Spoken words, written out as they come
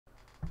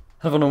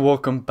Hello and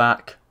welcome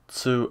back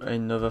to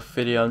another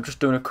video. I'm just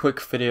doing a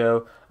quick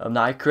video that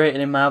I created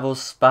in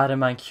Marvel's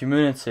Spider-Man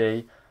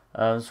community,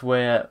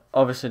 where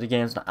obviously the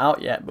game's not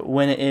out yet, but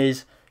when it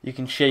is, you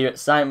can share your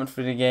excitement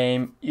for the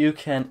game. You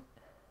can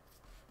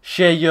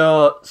share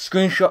your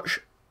screenshots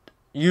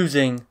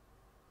using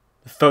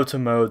the photo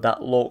mode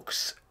that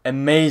looks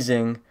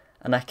amazing,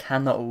 and I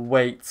cannot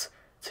wait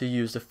to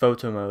use the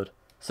photo mode.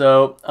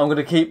 So I'm going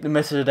to keep the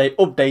message today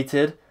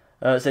updated.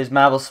 It says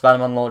Marvel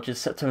Spider-Man launches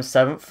September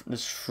 7th.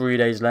 There's 3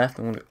 days left.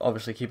 I'm going to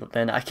obviously keep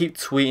updating. I keep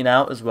tweeting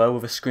out as well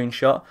with a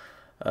screenshot,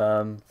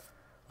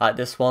 like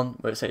this one,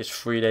 where it says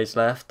 3 days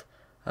left.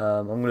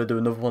 I'm going to do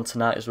another one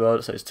tonight as well.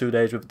 It says 2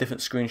 days with a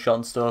different screenshot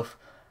and stuff.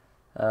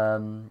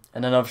 And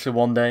then obviously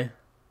 1 day.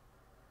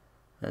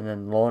 And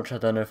then launch. I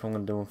don't know if I'm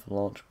going to do one for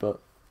launch, but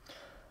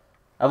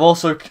I've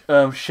also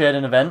shared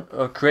an event,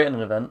 or created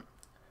an event,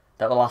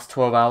 that will last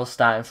 12 hours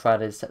starting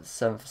Friday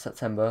 7th of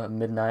September at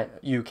midnight,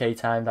 UK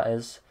time that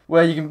is,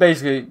 where you can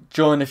basically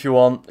join if you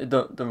want. It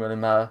don't really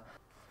matter.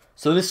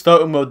 So this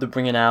photo mode they're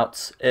bringing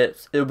out,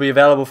 it'll be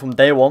available from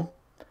day one,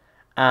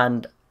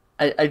 and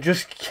I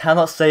just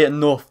cannot say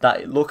enough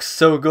that it looks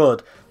so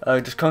good.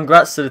 Just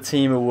congrats to the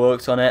team who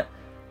worked on it,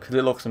 because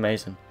it looks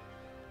amazing.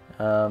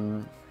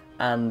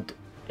 And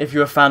if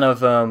you're a fan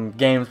of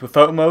games with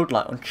photo mode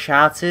like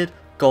Uncharted,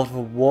 God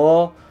of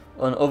War,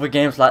 and other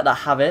games like that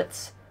have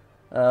it,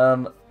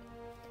 and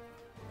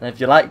if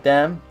you like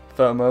them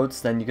photo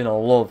modes, then you're gonna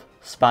love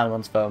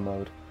Spider-Man's photo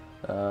mode.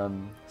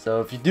 So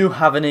if you do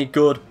have any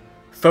good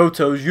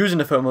photos using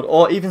the photo mode,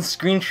 or even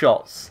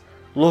screenshots,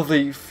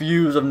 lovely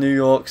views of New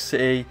York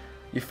City,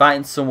 you're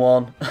fighting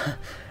someone,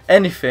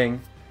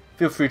 anything,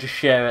 feel free to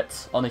share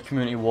it on the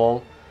community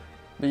wall.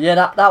 But yeah,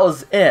 that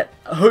was it.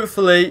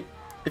 Hopefully,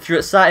 if you're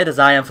excited as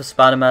I am for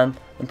Spider-Man,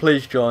 then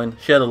please join,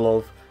 share the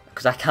love,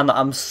 because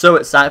I'm so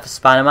excited for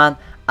Spider-Man.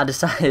 I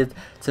decided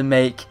to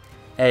make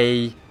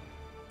a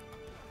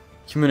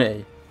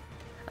community,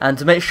 and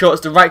to make sure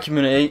it's the right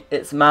community,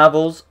 it's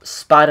Marvel's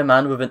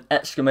Spider-Man with an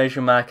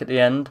exclamation mark at the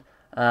end,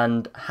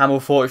 and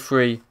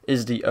Hamill43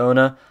 is the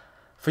owner.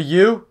 For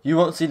you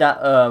won't see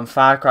that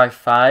Far Cry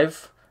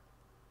 5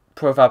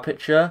 profile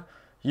picture.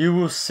 You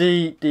will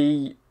see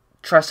the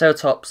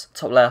Triceratops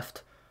top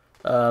left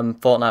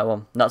Fortnite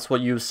one. That's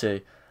what you'll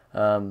see.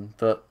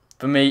 But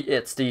for me,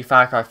 it's the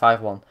Far Cry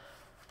 5 one.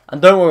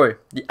 And don't worry,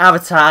 the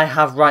avatar I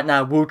have right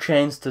now will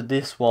change to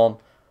this one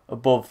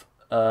above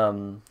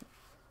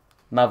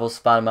Marvel's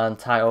Spider-Man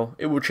title.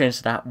 It will change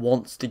to that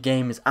once the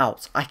game is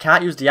out. I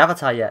can't use the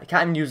avatar yet. I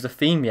can't even use the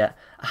theme yet.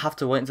 I have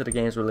to wait until the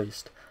game is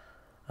released.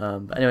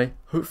 But anyway,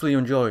 hopefully you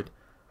enjoyed.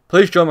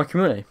 Please join my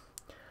community.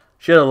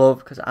 Share the love,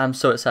 because I'm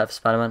so excited for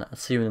Spider-Man. I'll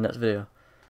see you in the next video.